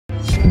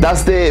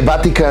Does the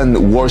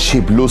Vatican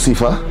worship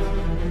Lucifer?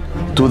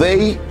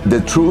 Today,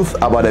 the truth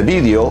about a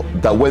video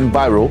that went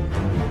viral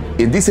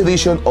in this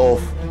edition of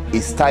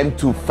It's Time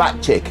to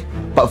Fact Check.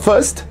 But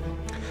first,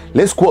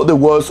 let's quote the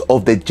words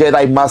of the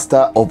Jedi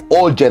Master of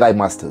all Jedi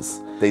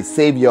Masters, the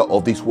savior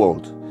of this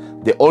world,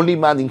 the only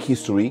man in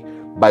history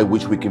by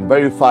which we can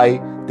verify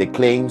the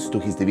claims to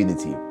his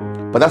divinity.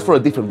 But that's for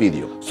a different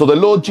video. So the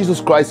Lord Jesus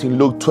Christ in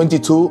Luke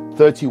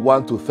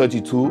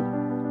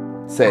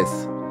 22:31-32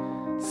 says,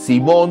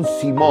 Simon,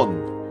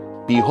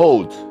 Simon,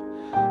 behold,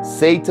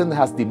 Satan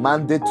has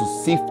demanded to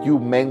sift you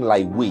men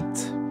like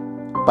wheat.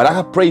 But I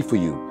have prayed for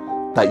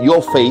you that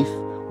your faith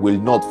will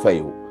not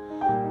fail.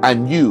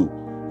 And you,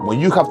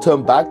 when you have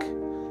turned back,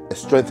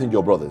 strengthen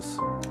your brothers.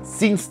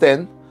 Since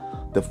then,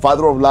 the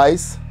father of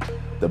lies,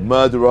 the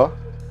murderer,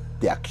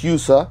 the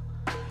accuser,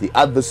 the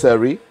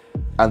adversary,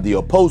 and the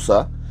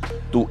opposer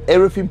do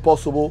everything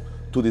possible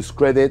to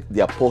discredit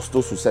the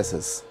apostles'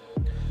 successors.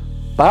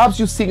 Perhaps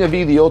you've seen a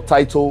video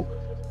titled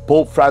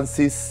Pope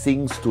Francis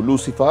Sings to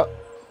Lucifer,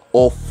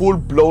 or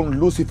full-blown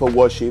Lucifer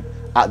worship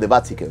at the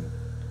Vatican.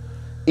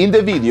 In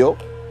the video,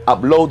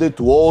 uploaded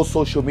to all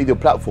social media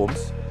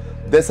platforms,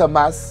 there's a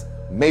mass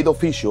made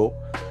official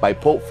by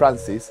Pope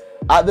Francis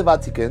at the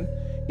Vatican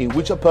in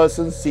which a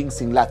person sings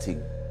in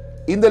Latin.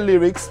 In the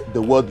lyrics,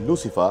 the word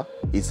Lucifer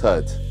is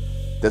heard.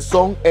 The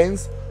song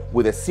ends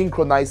with a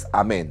synchronized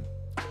Amen.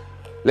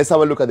 Let's have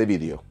a look at the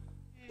video.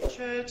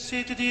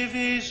 Sit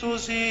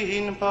divisus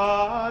in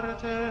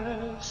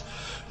partes,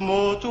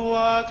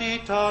 mutuati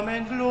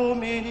tamen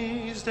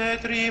luminis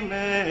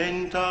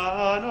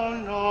detrimenta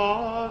non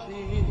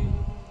novi.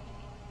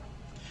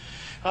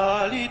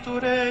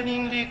 Aliture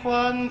in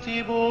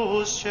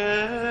liquantibus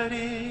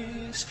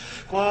ceris,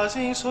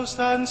 quasi in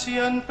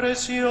substantiam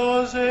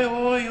preciose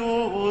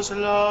oius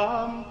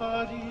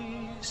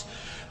lampadis,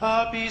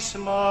 apis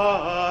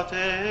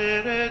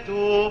mater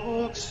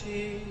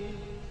reduxit.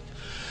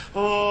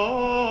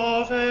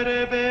 O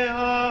vere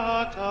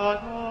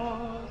beata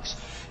nox,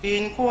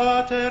 in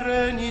qua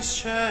terrenis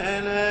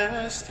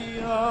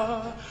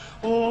celestia,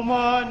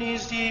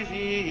 humanis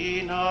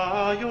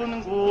divina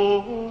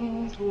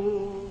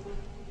iunguntur.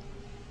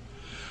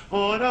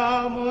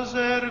 Oramus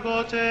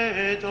ergo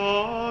te,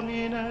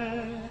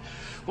 Domine,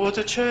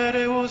 ut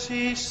cereus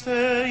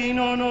iste in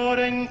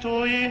honorem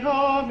tui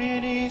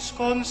nominis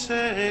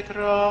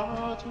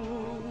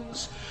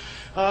consecratus,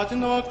 ad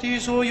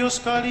noctis uius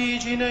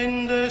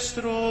caliginem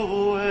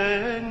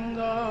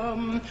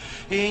destruendam,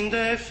 in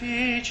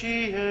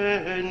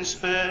deficiens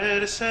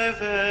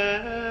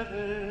perseveret,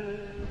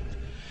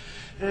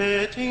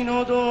 et in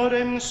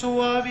odorem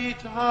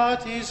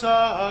suavitatis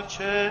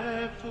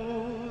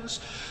acceptus,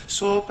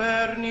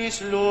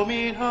 supernis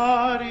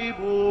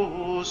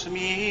luminaribus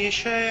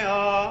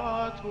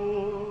misceatur,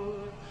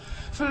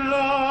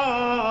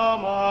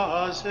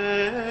 flammas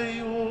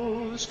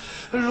eius,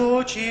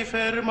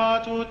 Lucifer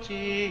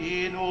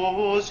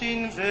matutinus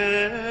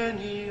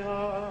inveniat.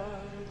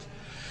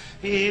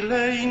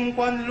 Ille in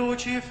quam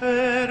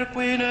Lucifer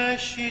qui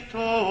nescit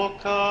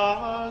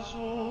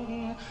occasum,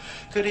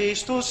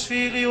 Christus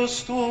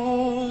filius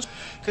tuus,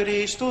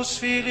 Christus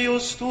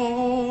filius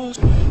tuus,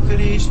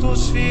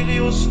 Christus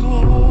filius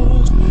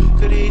tuus,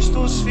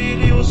 Christus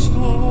filius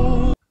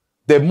tuus.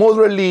 The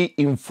moderately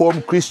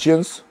informed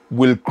Christians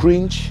will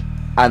cringe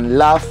and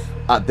laugh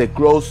at the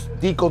gross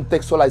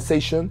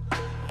decontextualization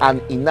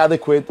and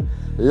inadequate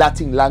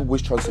Latin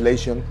language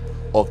translation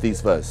of this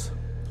verse,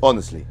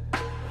 honestly.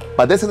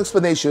 But there's an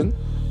explanation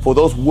for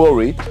those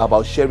worried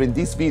about sharing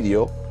this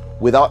video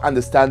without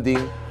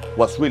understanding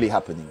what's really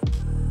happening.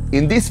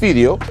 In this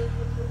video,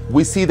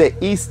 we see the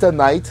Easter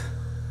night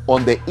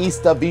on the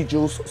Easter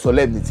Vigil's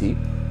solemnity,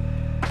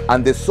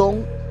 and the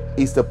song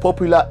is the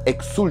popular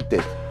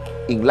Exultet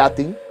in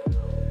Latin,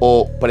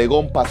 or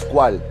Pregón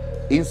Pascual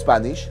in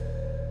Spanish,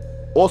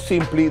 or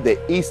simply the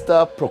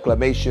Easter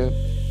Proclamation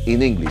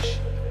in English.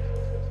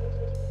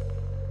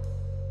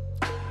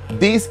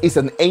 This is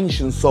an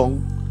ancient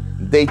song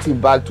dating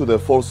back to the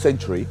 4th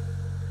century.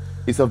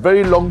 It's a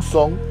very long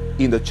song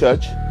in the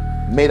church,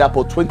 made up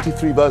of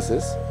 23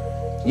 verses,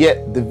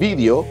 yet the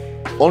video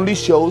only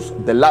shows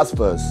the last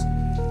verse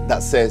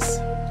that says,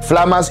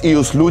 Flammas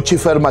ius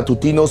Lucifer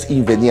matutinos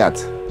inveniat,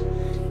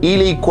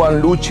 ili quam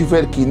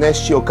Lucifer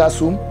quinesci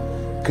occasum,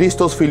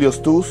 Christos filius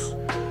tuus,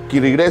 qui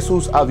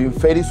regressus ab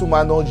inferis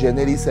humano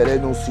generis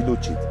serenus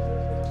silucit.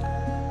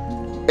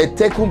 Et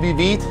tecum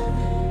vivit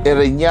et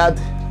regnat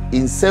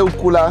in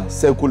saecula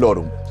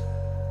saeculorum.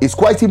 It's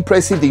quite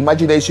impressive the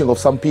imagination of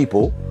some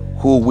people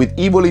who, with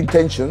evil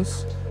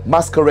intentions,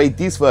 masquerade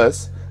this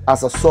verse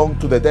as a song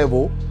to the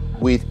devil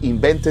with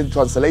invented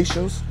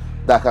translations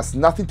that has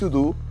nothing to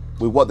do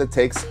with what the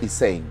text is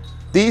saying.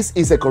 This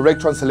is a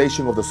correct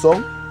translation of the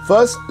song.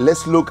 First,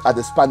 let's look at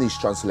the Spanish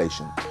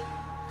translation.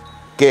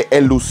 Que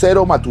el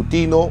lucero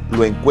matutino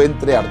lo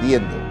encuentre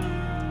ardiendo.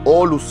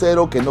 Oh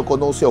lucero que no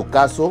conoce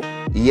ocaso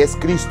y es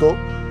Cristo,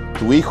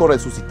 tu Hijo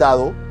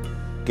resucitado,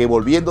 que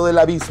volviendo del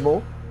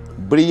abismo,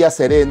 brilla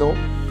sereno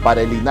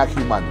para el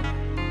linaje humano,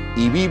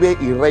 y vive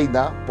y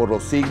reina por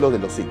los siglos de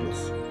los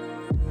siglos.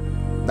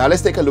 Now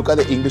let's take a look at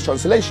the English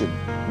translation.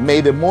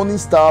 May the morning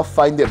star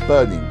find it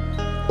burning,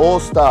 O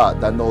star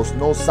that knows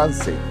no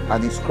sunset,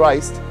 and is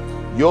Christ,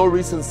 your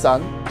risen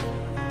sun,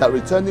 that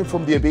returning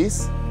from the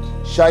abyss,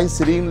 shines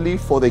serenely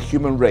for the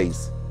human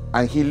race,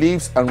 and he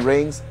lives and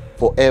reigns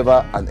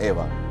forever and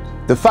ever.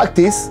 The fact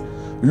is,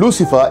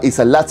 Lucifer is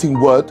a Latin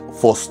word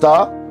for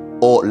star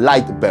or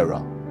light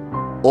bearer,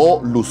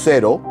 or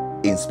lucero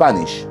in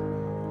Spanish.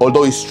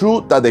 Although it's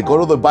true that the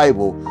God of the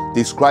Bible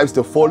describes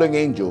the fallen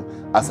angel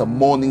as a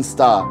morning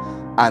star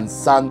and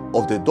son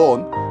of the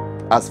dawn,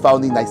 as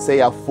found in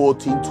Isaiah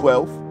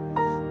 14:12,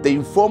 the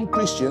informed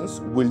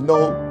Christians will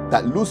know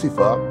that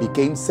Lucifer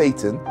became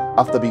Satan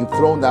after being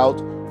thrown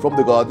out from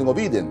the Garden of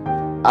Eden,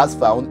 as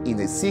found in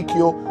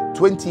Ezekiel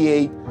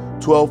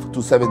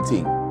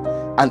 28:12-17,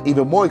 and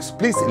even more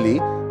explicitly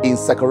in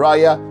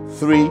Zechariah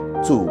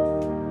 3:2.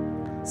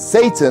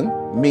 Satan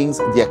means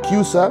the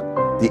accuser,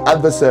 the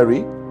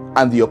adversary,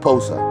 and the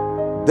opposer.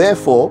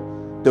 Therefore,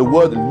 the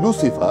word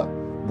Lucifer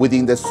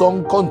within the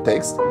song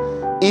context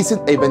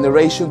isn't a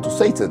veneration to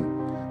Satan.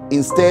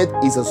 Instead,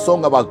 it's a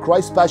song about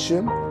Christ's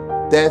passion,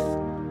 death,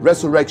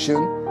 resurrection,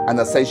 and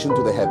ascension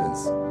to the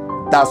heavens.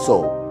 That's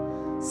all.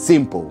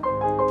 Simple.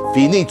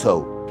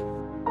 Finito.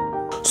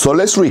 So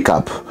let's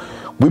recap.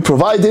 We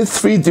provided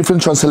 3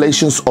 different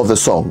translations of the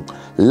song,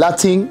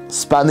 Latin,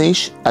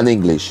 Spanish, and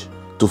English,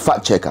 to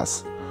fact check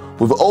us.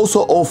 We've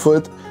also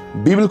offered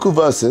biblical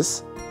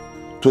verses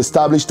to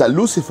establish that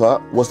Lucifer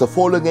was the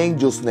fallen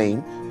angel's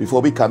name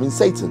before becoming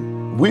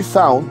Satan. We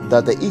found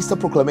that the Easter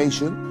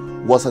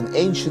proclamation was an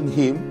ancient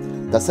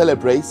hymn that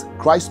celebrates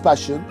Christ's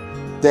passion,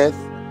 death,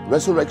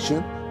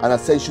 resurrection, and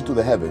ascension to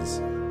the heavens.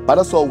 But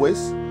as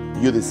always,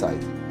 you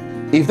decide.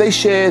 If they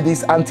share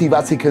this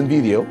anti-Vatican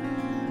video,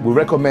 we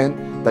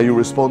recommend that you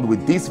respond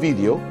with this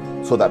video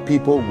so that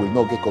people will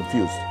not get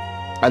confused.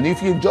 And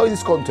if you enjoy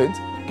this content,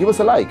 give us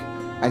a like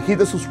and hit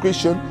the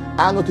subscription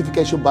and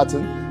notification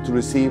button to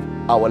receive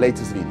our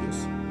latest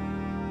videos.